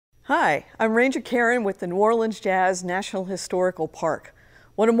Hi, I'm Ranger Karen with the New Orleans Jazz National Historical Park,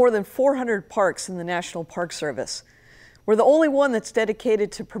 one of more than 400 parks in the National Park Service. We're the only one that's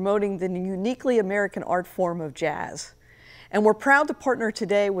dedicated to promoting the uniquely American art form of jazz. And we're proud to partner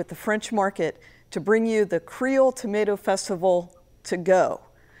today with the French market to bring you the Creole Tomato Festival to go.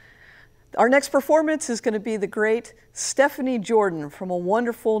 Our next performance is going to be the great Stephanie Jordan from a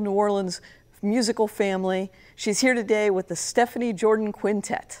wonderful New Orleans musical family. She's here today with the Stephanie Jordan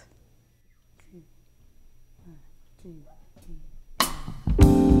Quintet.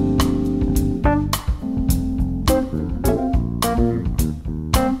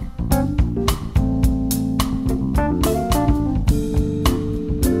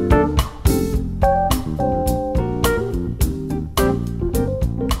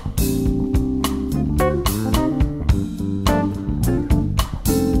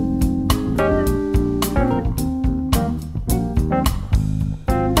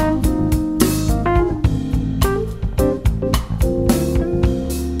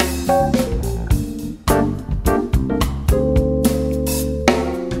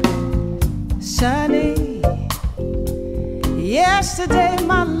 Yesterday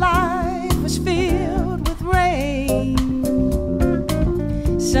my life was filled with rain.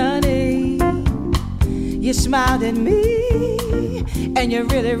 Sunny, you smiled at me and you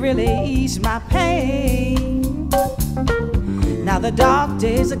really eased my pain. Now the dark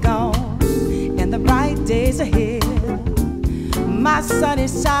days are gone and the bright days are here. My sunny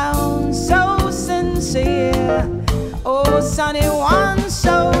sounds so sincere. Oh, sunny one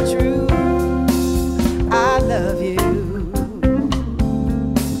so true, I love you.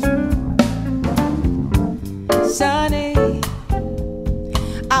 Sunny,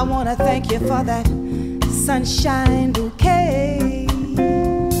 I want to thank you for that sunshine bouquet.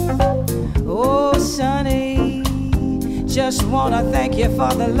 Oh, Sunny, just want to thank you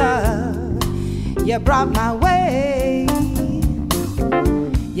for the love you brought my way.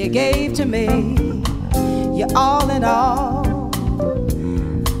 You gave to me, you're all in all.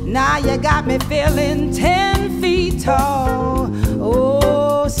 Now you got me feeling 10 feet tall.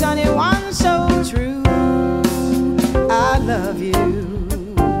 Oh, Sunny, one so true, I love you.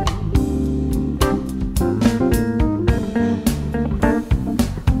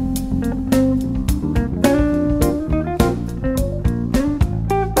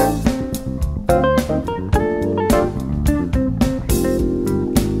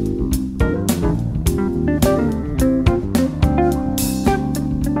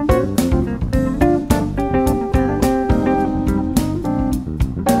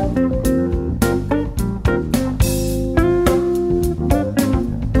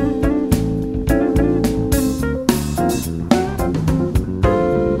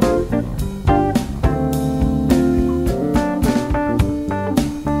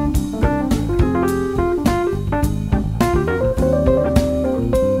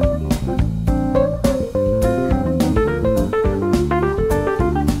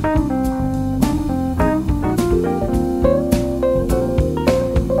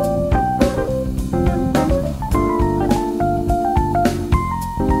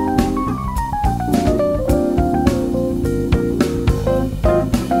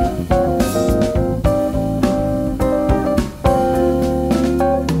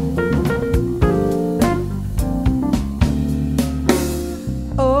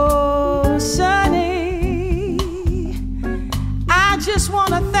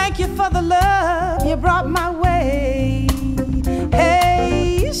 For the love you brought my way.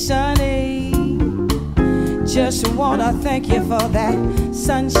 Hey, Sunny, just wanna thank you for that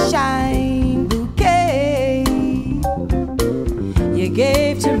sunshine bouquet you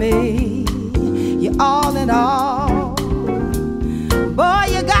gave to me. You're all in all. Boy,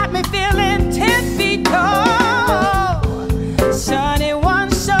 you got me feeling 10 feet tall. Sunny,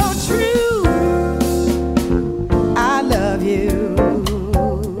 one so true, I love you.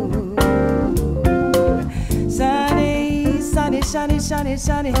 Sunny,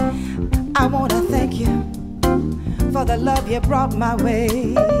 Sunny, I want to thank you for the love you brought my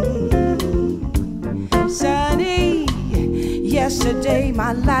way. Sunny, yesterday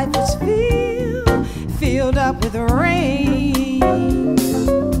my life was filled up with rain.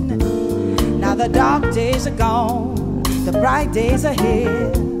 Now the dark days are gone, the bright days are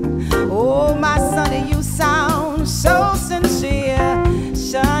here. Oh, my Sunny, you sound so sincere.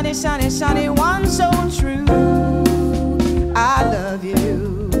 Sunny, Sunny, Sunny, one so true, I love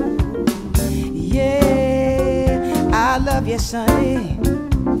you. Yeah, I love you, Sunny.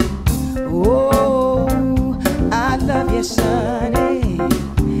 Oh, I love you, Sunny.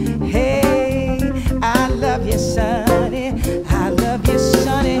 Hey, I love you, Sunny. I love you,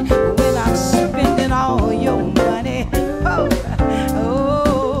 Sunny.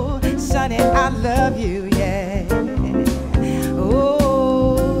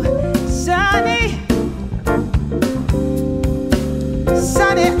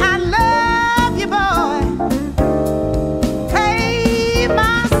 Sonny, I love you, boy. Hey,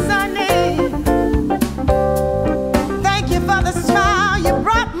 my Sonny, thank you for the smile you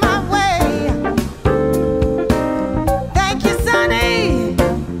brought my way. Thank you, Sonny.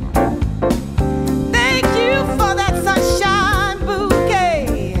 Thank you for that sunshine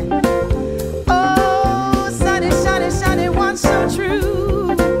bouquet. Oh, Sonny, Sonny, Sonny, one so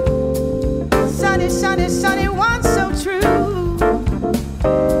true. Sonny, Sonny, Sonny, one so true.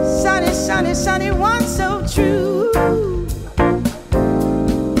 Sonny, Sonny, Sonny, one so true.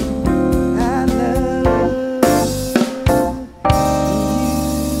 I love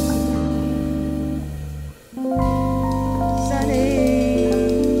you, Sonny.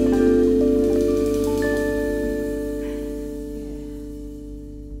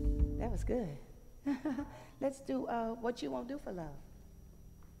 That was good. Let's do What You Won't Do for Love.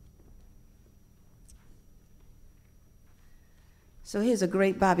 So here's a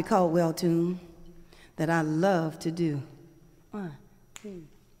great Bobby Caldwell tune that I love to do. 1, 2,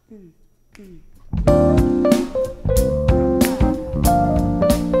 3.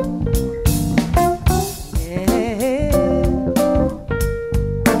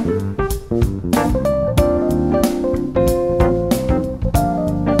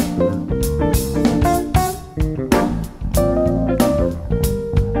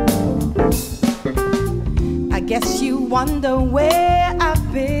 I guess you wonder where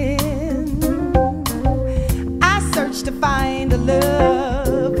I've been. I searched to find a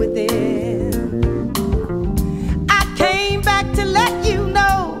love within. I came back to let you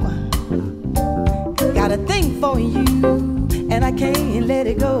know, got a thing for you, and I can't let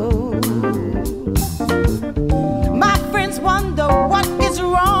it go. My friends wonder what is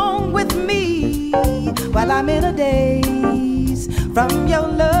wrong with me while I'm in a daze from your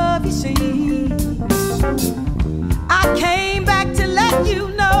love, you see. I came back to let you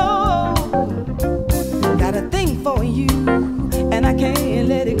know, got a thing for you, and I can't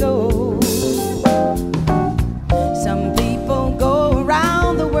let it go. Some people go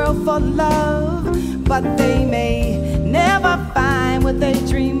around the world for love, but they may never find what they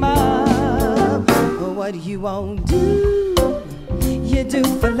dream of. But what you won't do, you do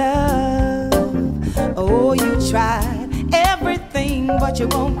for love. Oh, you tried everything, but you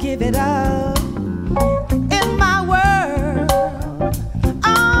won't give it up. In my world,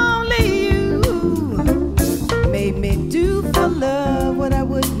 only you made me do for love what I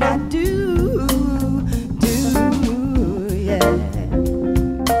would not do, yeah.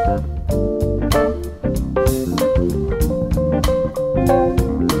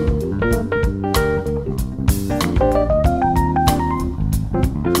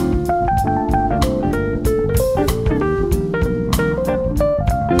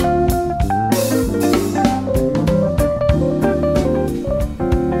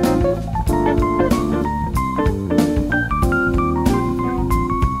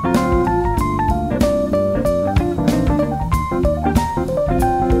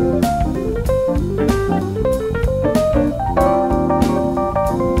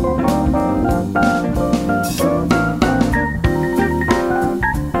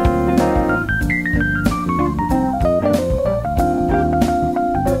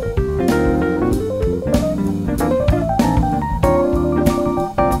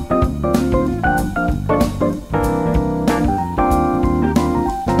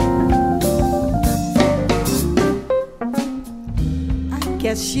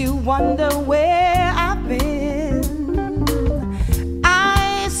 Guess you wonder where I've been.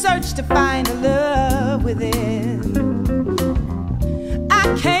 I searched to find a love within.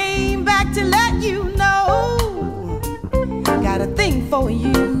 I came back to let you know, got a thing for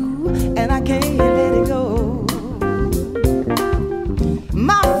you, and I can't let it go.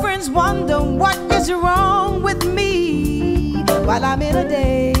 My friends wonder what is wrong with me while I'm in a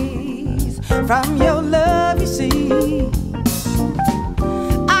daze from your love, you see.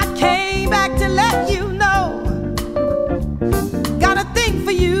 Back to let you know, got a thing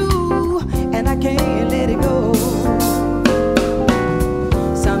for you, and I can't let it go.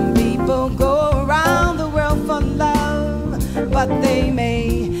 Some people go around the world for love, but they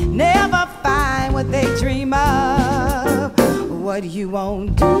may never find what they dream of. What you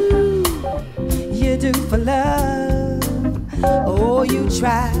won't do, you do for love. Oh, you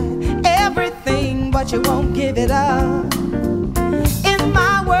tried everything, but you won't give it up. In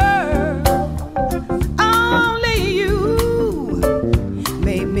my world,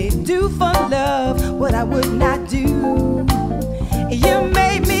 do for love what I would not do. You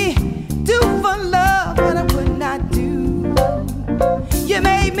made me do for love what I would not do. You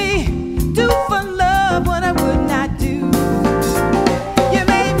made me do for love what I would not do.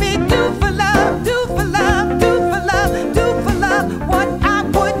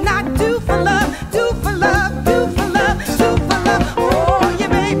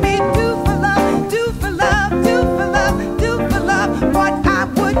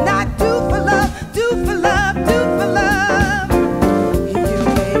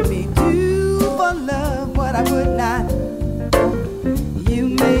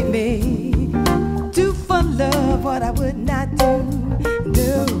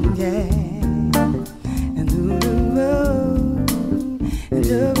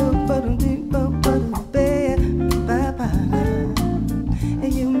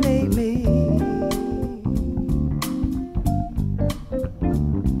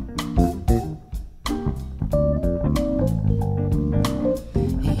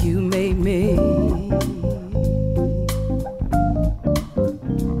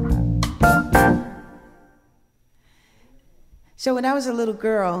 when I was a little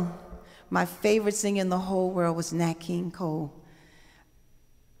girl, my favorite singer in the whole world was Nat King Cole.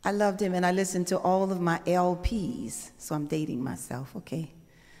 I loved him, and I listened to all of my LPs, so I'm dating myself, okay?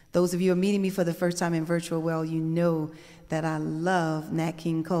 Those of you who are meeting me for the first time in virtual world, you know that I love Nat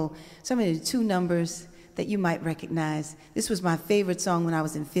King Cole. So I'm going to do two numbers that you might recognize. This was my favorite song when I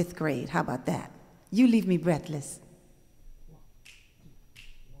was in 5th grade. How about that? You Leave Me Breathless.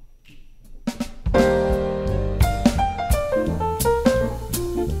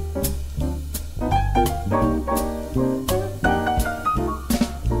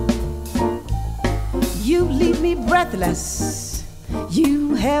 You leave me breathless,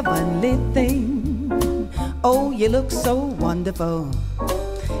 you heavenly thing. Oh, you look so wonderful.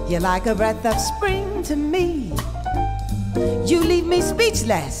 You're like a breath of spring to me. You leave me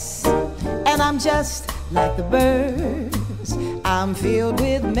speechless, and I'm just like the birds. I'm filled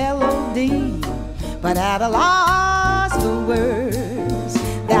with melody, but at a loss for words.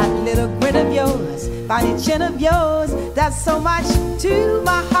 That little grin of yours, funny chin of yours, does so much to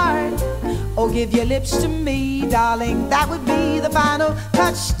my heart. Oh, give your lips to me, darling, that would be the final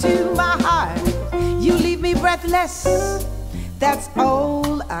touch to my heart. You leave me breathless, that's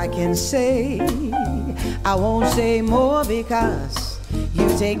all I can say. I won't say more because you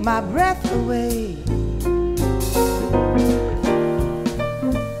take my breath away.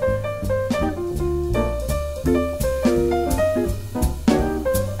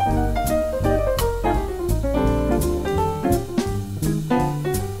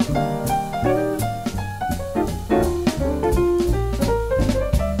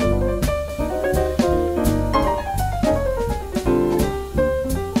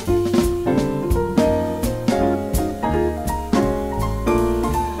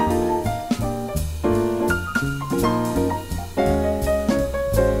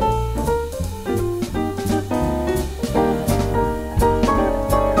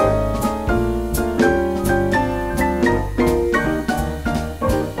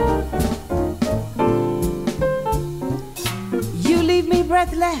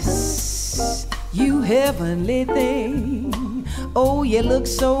 Breathless, you heavenly thing. Oh, you look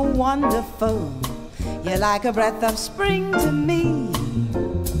so wonderful. You're like a breath of spring to me.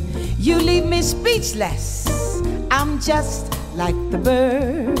 You leave me speechless. I'm just like the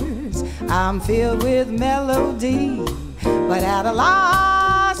birds. I'm filled with melody, but at a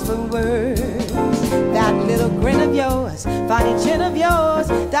loss for words. That little grin of yours, funny chin of yours,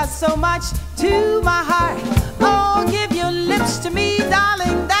 does so much to my heart. Oh, give your lips to me,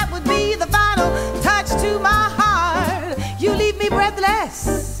 darling, that would be the final touch to my heart. You leave me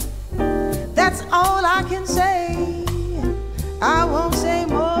breathless, that's all I can say. I won't say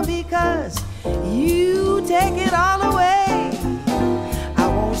more because you take it all away. I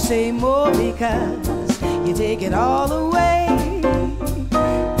won't say more because you take it all away.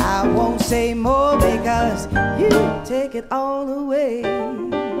 I won't say more because you take it all away.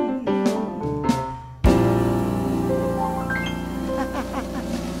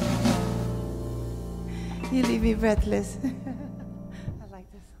 You leave me breathless. I like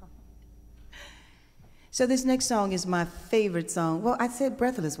this song. So this next song is my favorite song. Well, I said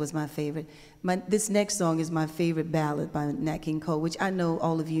Breathless was my favorite. This next song is my favorite ballad by Nat King Cole, which I know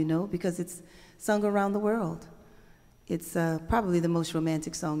all of you know because it's sung around the world. It's probably the most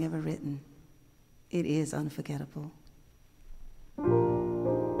romantic song ever written. It is unforgettable.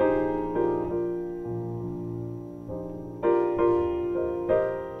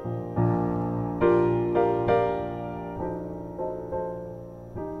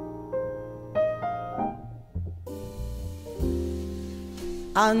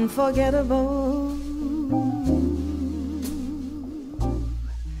 Unforgettable,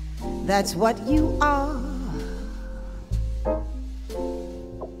 that's what you are.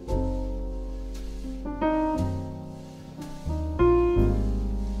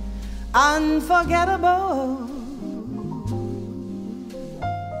 Unforgettable,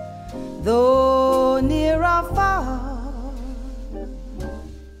 though near or far.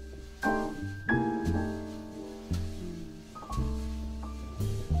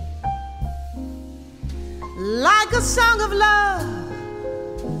 Like a song of love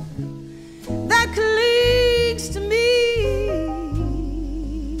that clings to me.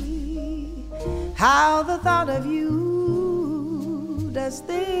 How the thought of you does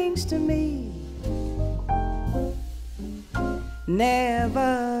things to me.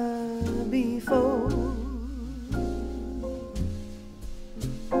 Never before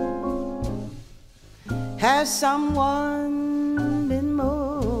has someone been more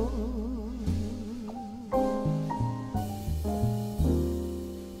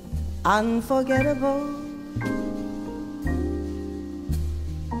unforgettable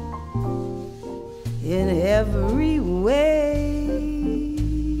every way.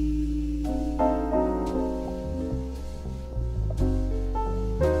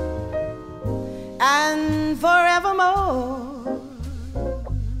 And forevermore,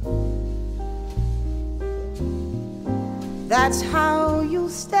 that's how you'll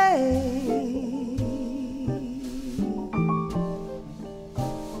stay.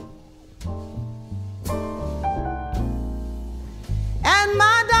 And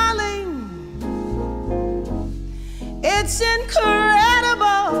my darling, it's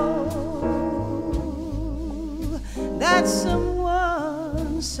incredible that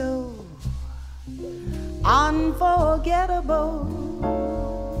someone so unforgettable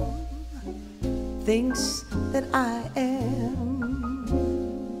thinks that I am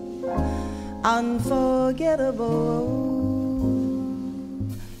unforgettable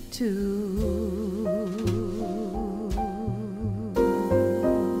too.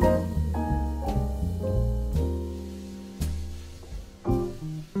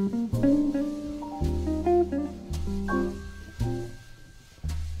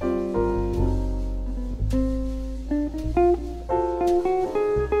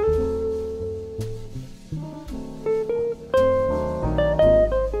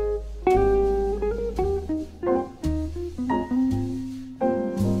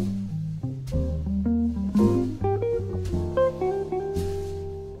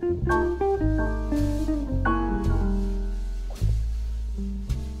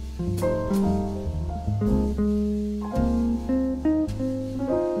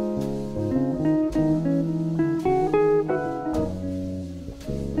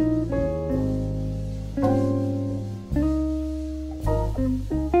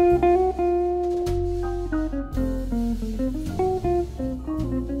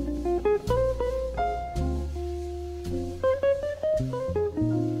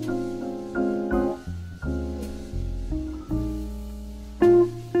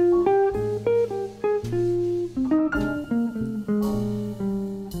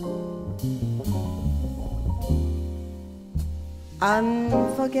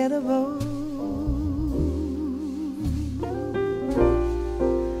 Unforgettable,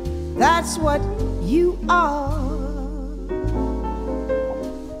 that's what you are.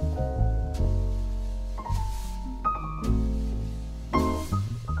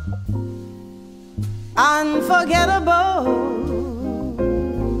 Unforgettable,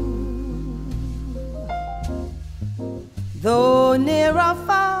 though near or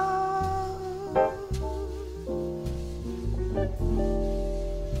far.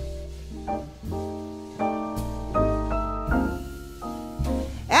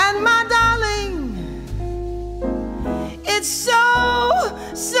 And my darling, it's so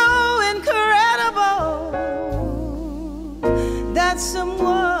incredible that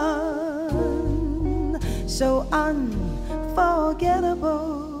someone so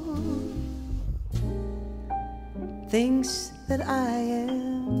unforgettable thinks that I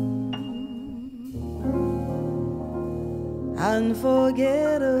am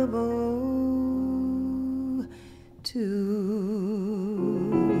unforgettable too.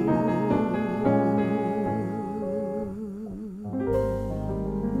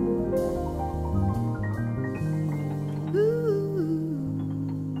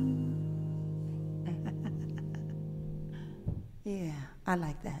 Yeah, I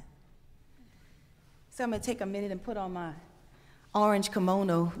like that. So I'm gonna take a minute and put on my orange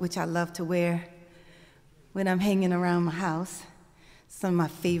kimono, which I love to wear when I'm hanging around my house. Some of my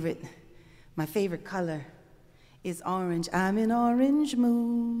favorite color is orange. I'm an orange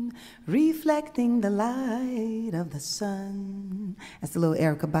moon, reflecting the light of the sun. That's a little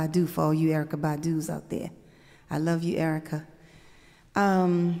Erykah Badu for all you Erykah Badus out there. I love you, Erykah.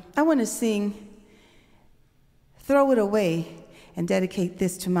 I want to sing Throw It Away and dedicate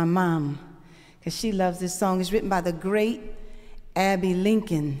this to my mom, because she loves this song. It's written by the great Abbey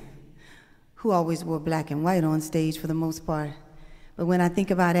Lincoln, who always wore black and white on stage for the most part. But when I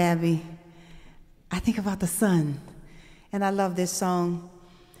think about Abby, I think about the sun. And I love this song,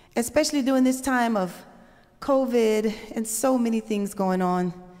 especially during this time of COVID and so many things going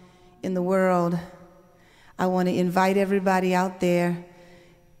on in the world. I want to invite everybody out there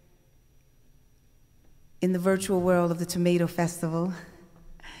in the virtual world of the Tomato Festival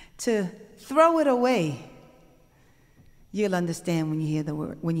to throw it away. You'll understand when you hear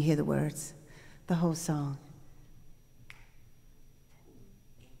the words, the whole song.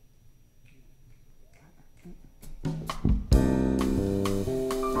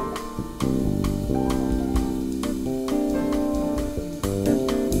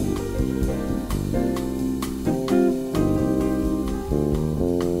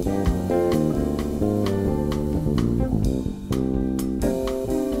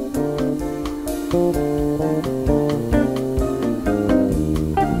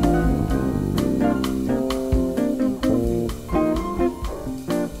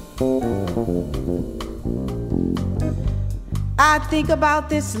 I think about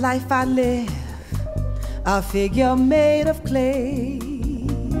this life I live, a figure made of clay.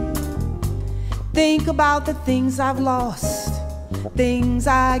 Think about the things I've lost, things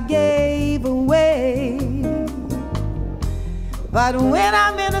I gave away. But when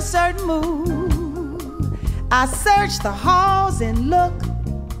I'm in a certain mood, I search the halls and look.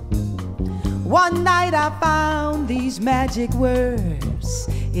 One night I found these magic words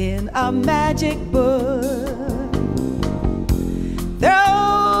in a magic book.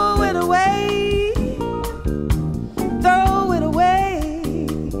 Throw it away, throw it away.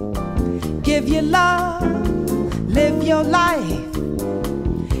 Give your love, live your life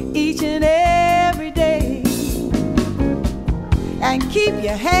each and every day. And keep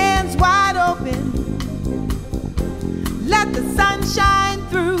your hands wide open, let the sun shine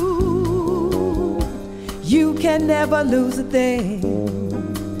through. You can never lose a thing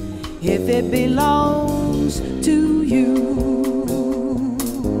if it belongs to you.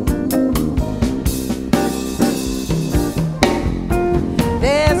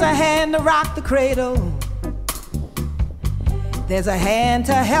 There's a hand to rock the cradle, there's a hand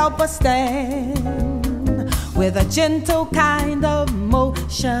to help us stand, with a gentle kind of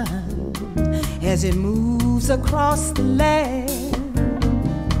motion as it moves across the land.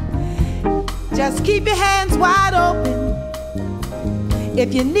 Just keep your hands wide open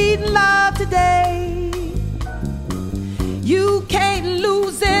if you need love today. You can't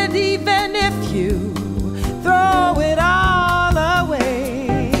lose it even if you throw it all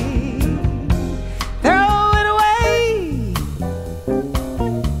away. Throw it away,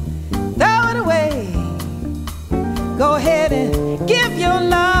 throw it away. Go ahead and give your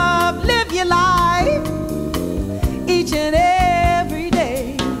love, live your life each and every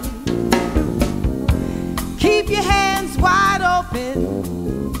day. Keep your hands wide open,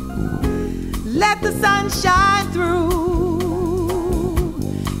 let the sun shine through.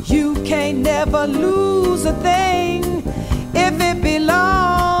 You can't never lose a thing if it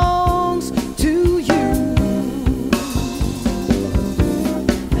belongs to you.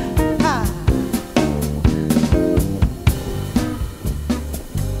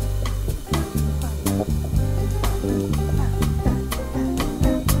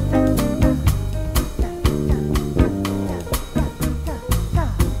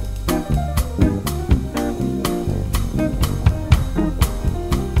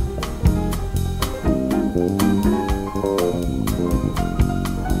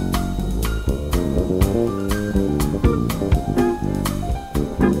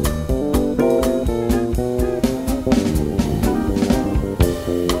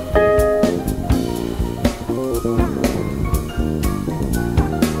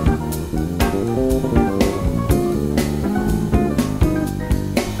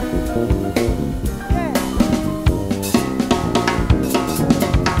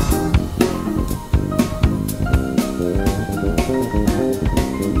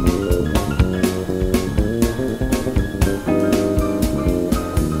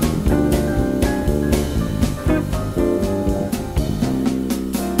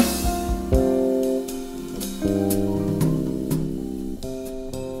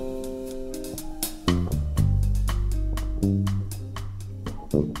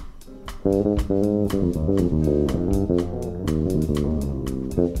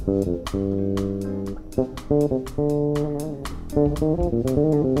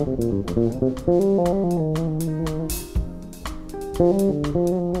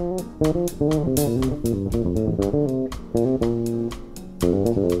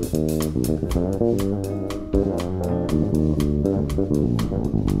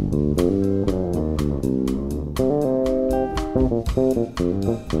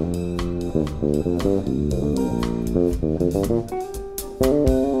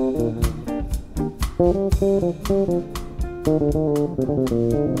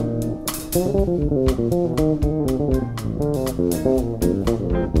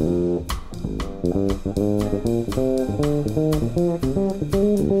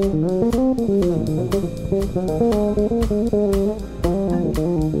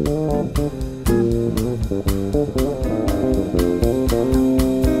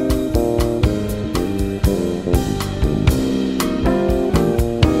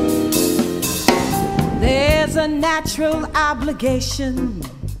 There's a natural obligation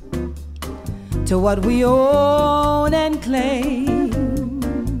to what we own and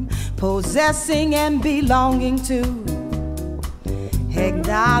claim, possessing and belonging to,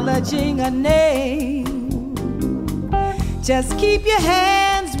 acknowledging a name. Just keep your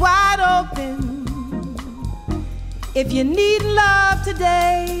hands wide open if you need love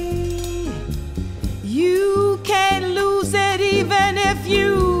today.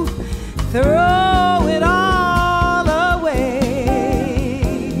 throw it all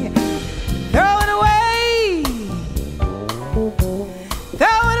away. Throw it away.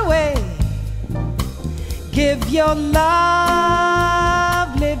 Throw it away. Give your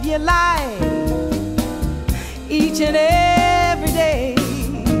love, live your life each and every day.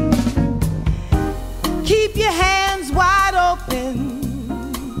 Keep your hands wide open.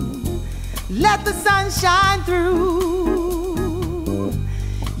 Let the sun shine through.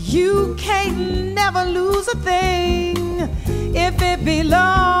 You can't never lose a thing if it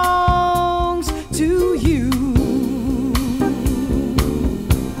belongs to you.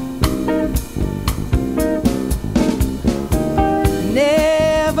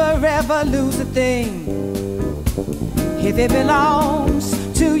 Never ever lose a thing if it belongs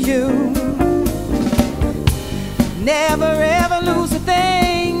to you. Never ever lose a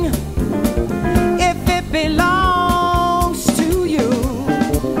thing if it belongs to you.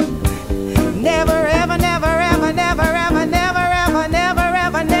 Never ever, never ever, never ever, never ever, never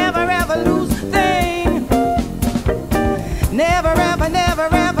ever, never ever lose a thing. Never ever, never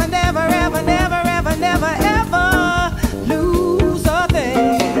ever, never ever, never ever, never ever lose a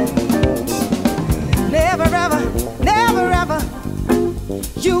thing. Never ever, never ever.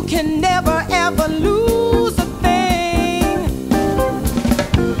 You can never ever lose a thing.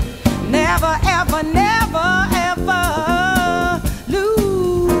 Never ever, never ever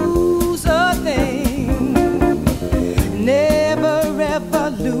lose a thing. Never ever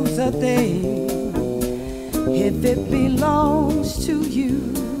lose a thing if it belongs to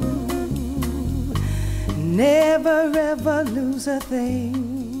you. Never ever lose a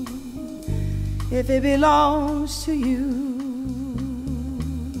thing if it belongs to you.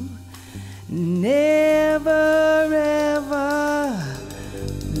 Never ever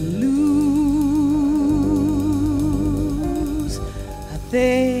lose a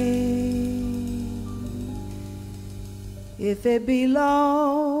thing if it belongs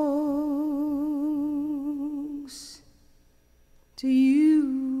to you.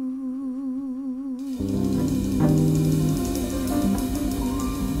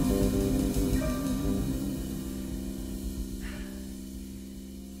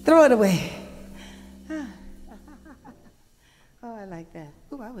 Throw it away. Oh, I like that.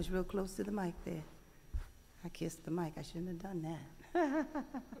 Oh, I was real close to the mic there. I kissed the mic. I shouldn't have done that.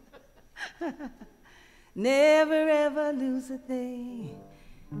 Never ever lose a thing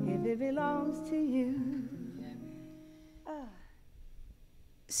if it belongs to you.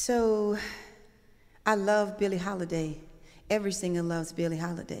 So, I love Billie Holiday. Every singer loves Billie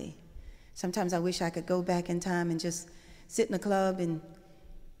Holiday. Sometimes I wish I could go back in time and just sit in a club and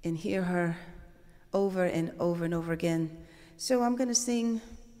hear her over and over and over again. So I'm going to sing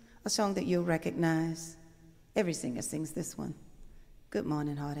a song that you'll recognize. Every singer sings this one. Good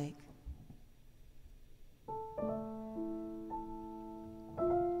morning, Heartache.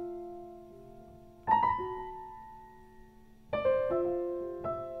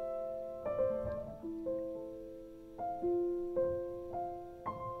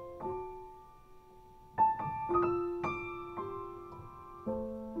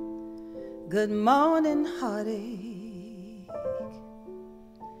 Good morning, heartache.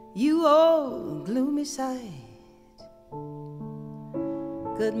 You old gloomy sight.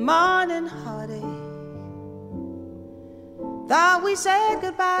 Good morning, heartache. Thought we said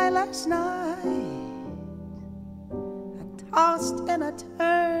goodbye last night. I tossed and I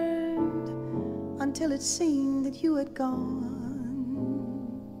turned until it seemed that you had gone.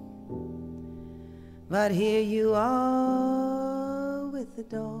 But here you are with the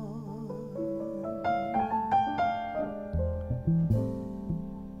dawn.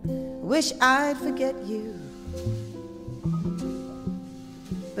 Wish I'd forget you,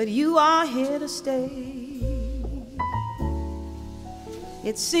 but you are here to stay.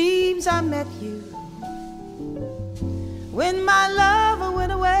 It seems I met you when my lover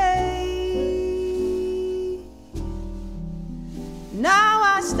went away. Now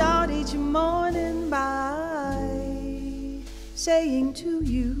I start each morning by saying to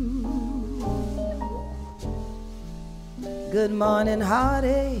you, good morning,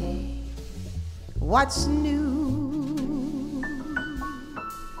 heartache. What's new?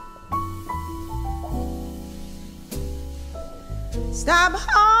 Stop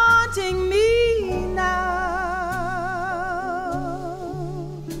haunting me now.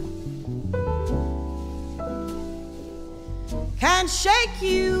 Can't shake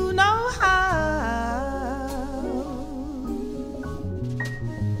you no how.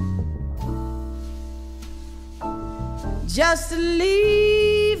 Just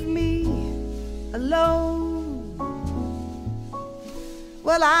leave me alone.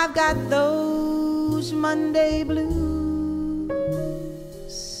 Well, I've got those Monday blues,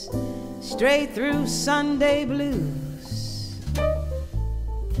 straight through Sunday blues.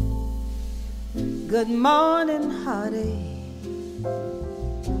 Good morning, heartache.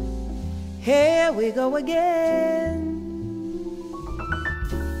 Here we go again.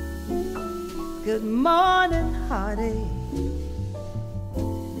 Good morning, heartache.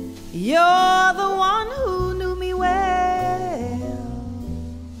 You're the one who knew me well.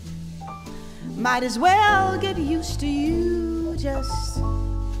 Might as well get used to you just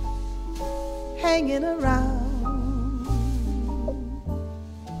hanging around.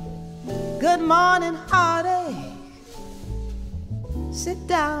 Good morning, heartache. Sit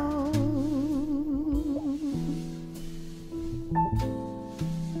down.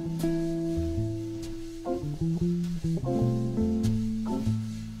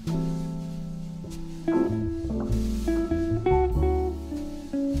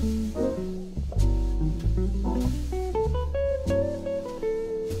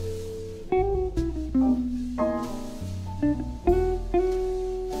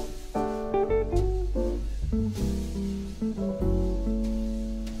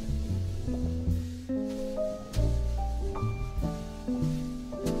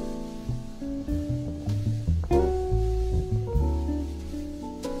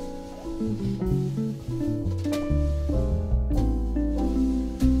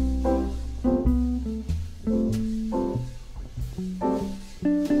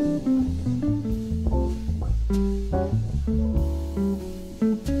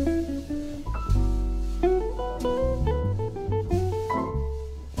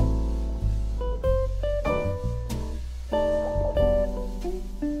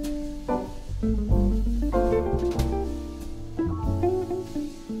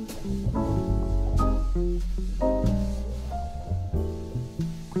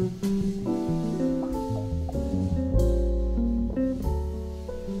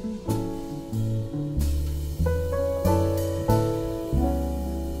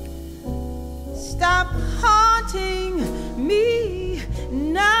 Stop haunting me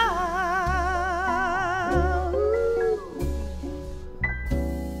now.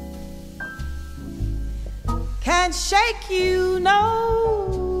 Can't shake you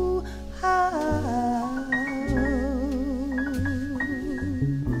no how.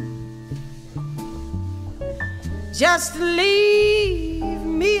 Just leave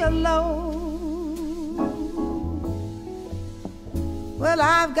me alone. Well,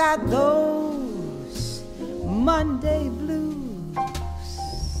 I've got those Monday blues,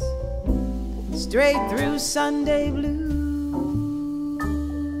 straight through Sunday blues.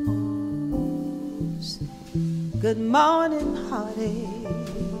 Good morning, heartache.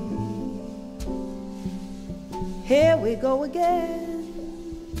 Here we go again.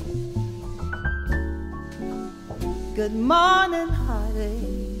 Good morning,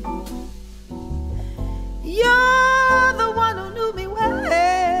 heartache. You're the one who knew me well.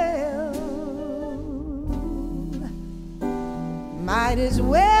 Might as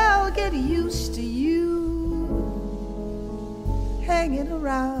well get used to you hanging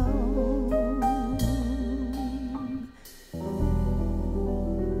around.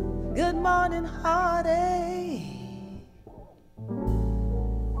 Good morning, heartache.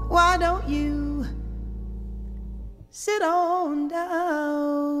 Why don't you sit on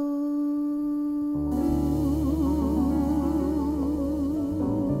down?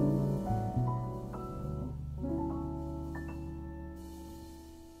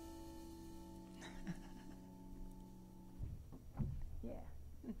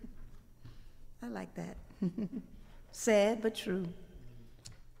 I like that. Sad but true.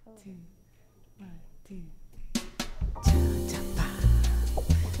 Two, one, two.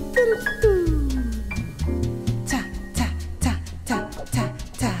 Ta ta ta ta ta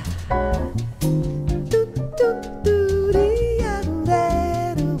ta.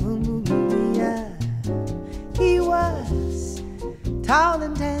 He was tall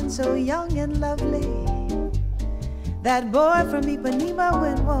and tan, so young and lovely. That boy from Ipanema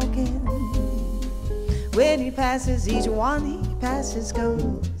went walking. When he passes, each one he passes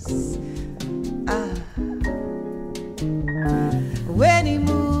goes. When he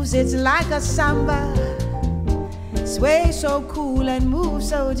moves, it's like a samba. Sway so cool and move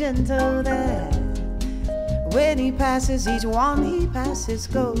so gentle that when he passes, each one he passes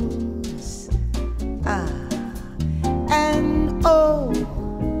goes. And oh,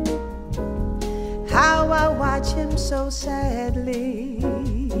 how I watch him so sadly.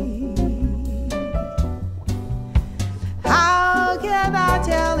 How can I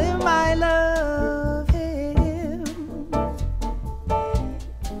tell him I love him?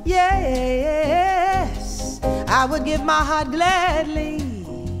 I would give my heart gladly.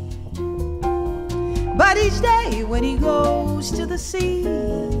 But each day when he goes to the sea,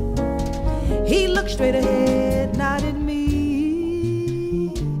 he looks straight ahead, not at me.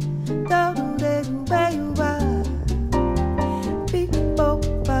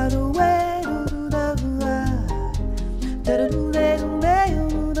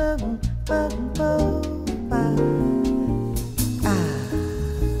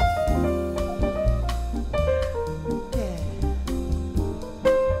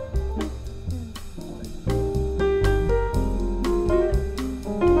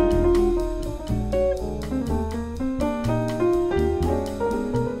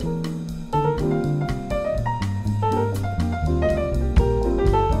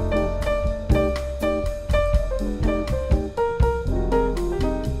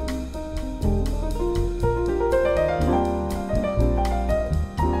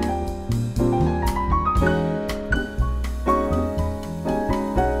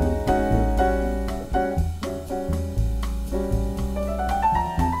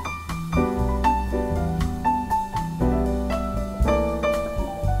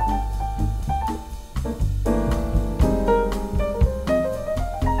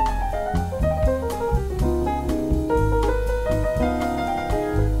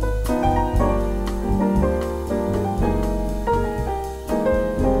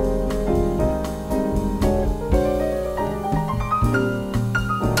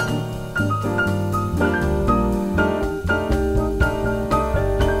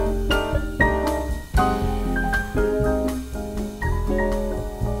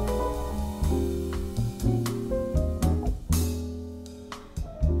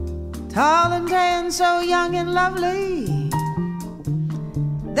 Tall and tan, so young and lovely,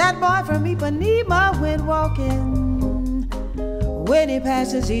 that boy from Ipanema went walking. When he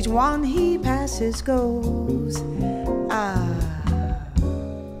passes, each one he passes goes. Ah.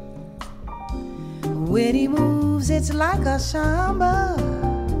 When he moves, it's like a samba,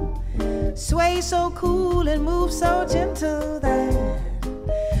 sway so cool and move so gentle that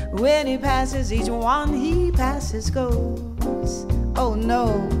when he passes, each one he passes goes. Oh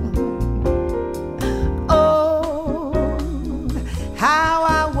no. How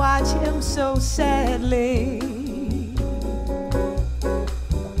I watch him so sadly.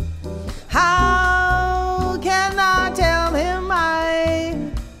 How can I tell him I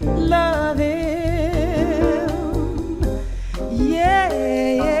love him?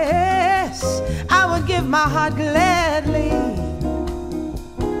 Yes, I would give my heart gladly.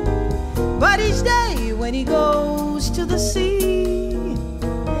 But each day when he goes to the sea,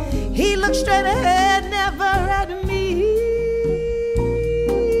 he looks straight ahead, never at me.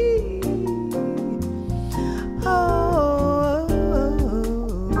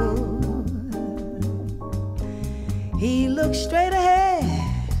 He looks straight ahead,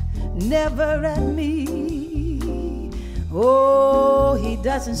 never at me. Oh, he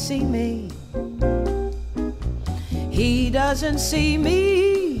doesn't see me. He doesn't see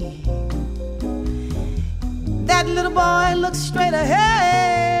me. That little boy looks straight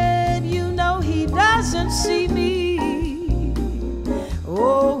ahead. You know he doesn't see me.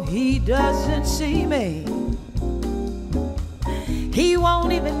 Oh, he doesn't see me. He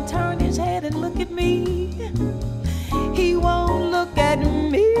won't even turn his head and look at me. He won't look at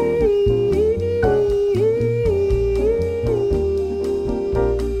me.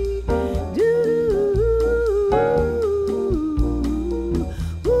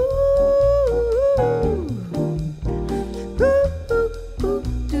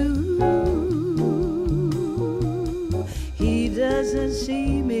 He doesn't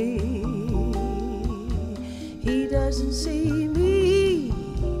see me. He doesn't see me.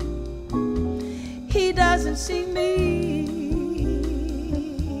 He doesn't see me.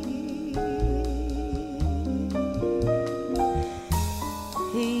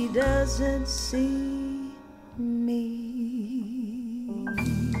 He doesn't see me.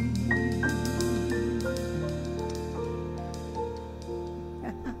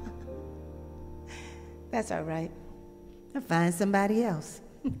 That's all right. I'll find somebody else.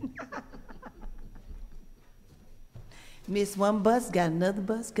 Miss one bus, got another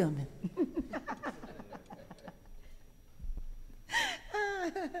bus coming.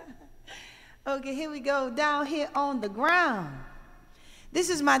 Okay, here we go, down here on the ground. This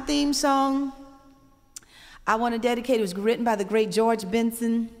is my theme song. I want to dedicate, it was written by the great George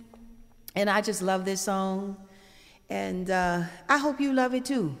Benson, and I just love this song. And I hope you love it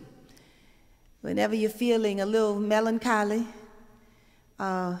too. Whenever you're feeling a little melancholy,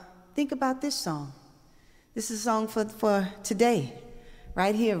 think about this song. This is a song for today,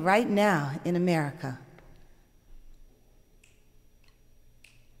 right here, right now in America.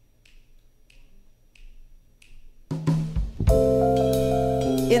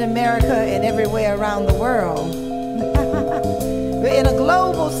 in America and everywhere around the world. We're in a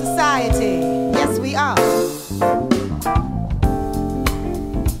global society. Yes, we are.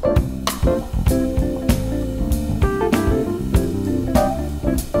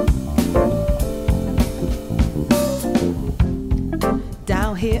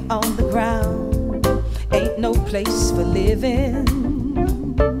 Down here on the ground, ain't no place for living.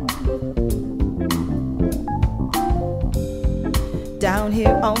 Down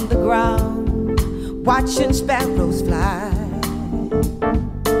here on the ground, watching sparrows fly.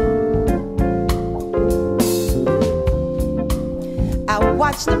 I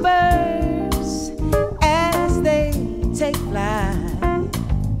watch the birds as they take flight.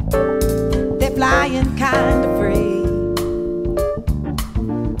 They're flying kind of free,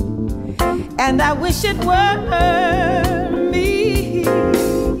 and I wish it were me.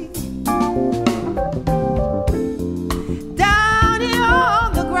 Down here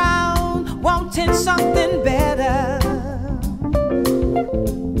on the ground, wanting something better.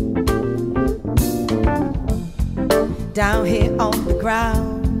 Down here on the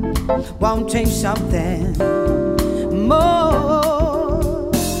ground, wanting something more.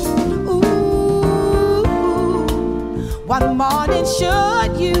 Ooh, one morning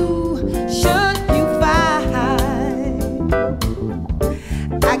should you find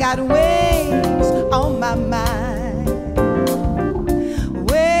I got wings on my mind,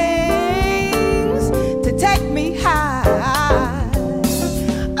 wings to take me high.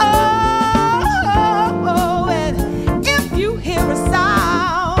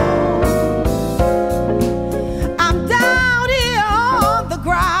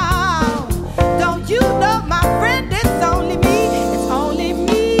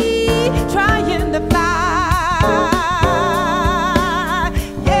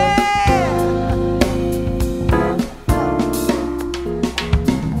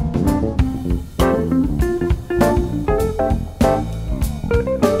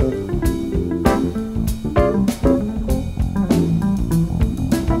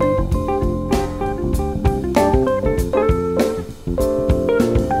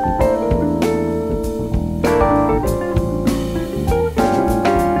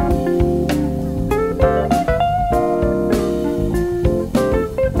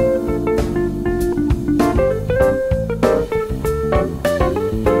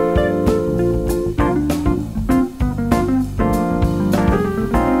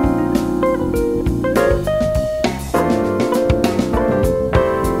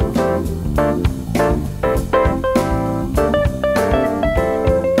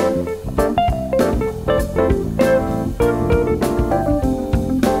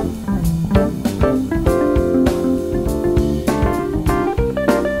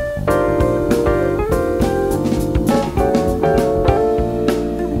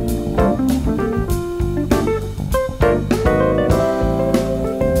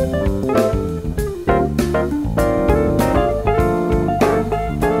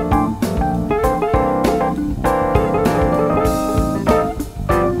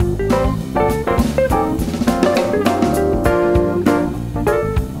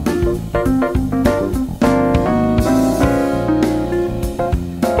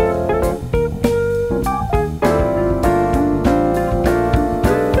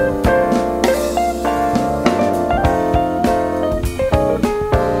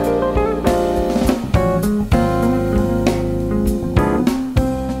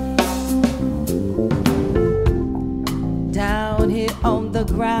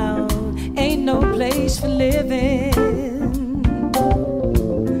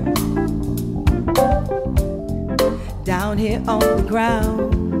 Down here on the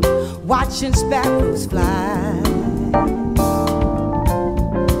ground, watching sparrows fly.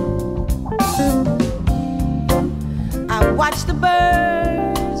 I watch the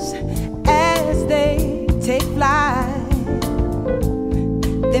birds as they take flight.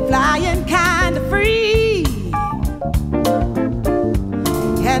 They're flying kind of free,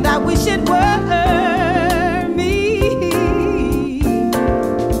 and I wish it were me.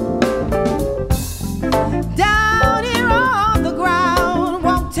 Down here on the ground,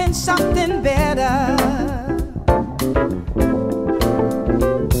 wanting something better.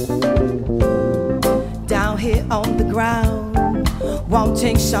 Down here on the ground,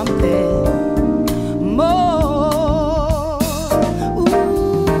 wanting something more.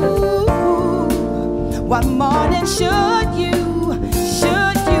 Ooh, one morning should you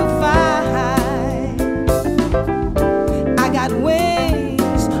find I got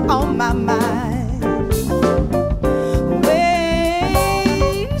wings on my mind,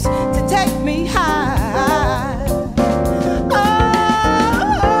 wings to take me high.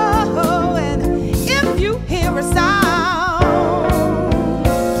 Oh,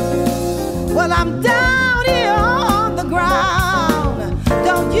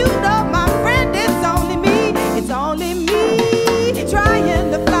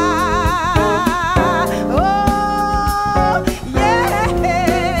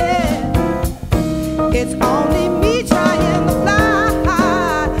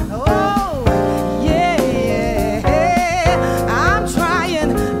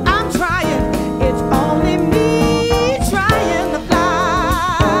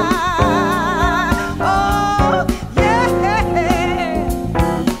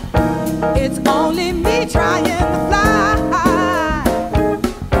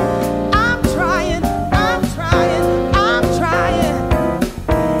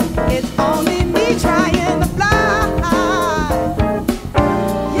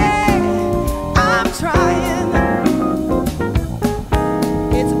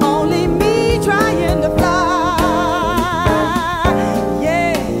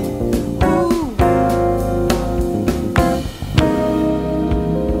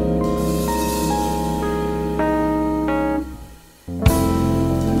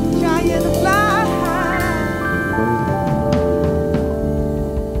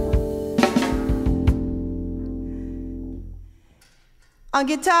 On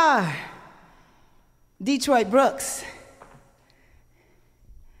guitar, Detroit Brooks.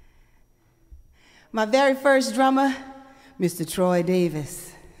 My very first drummer, Mr. Troy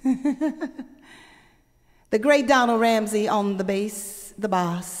Davis. The great Donald Ramsey on the bass, the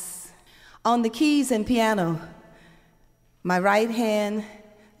boss. On the keys and piano, my right hand,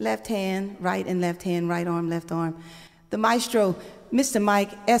 left hand, right and left hand, right arm, left arm. The maestro, Mr.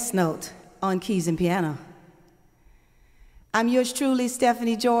 Mike Esneault, on keys and piano. I'm yours truly,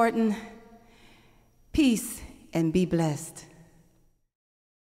 Stephanie Jordan. Peace and be blessed.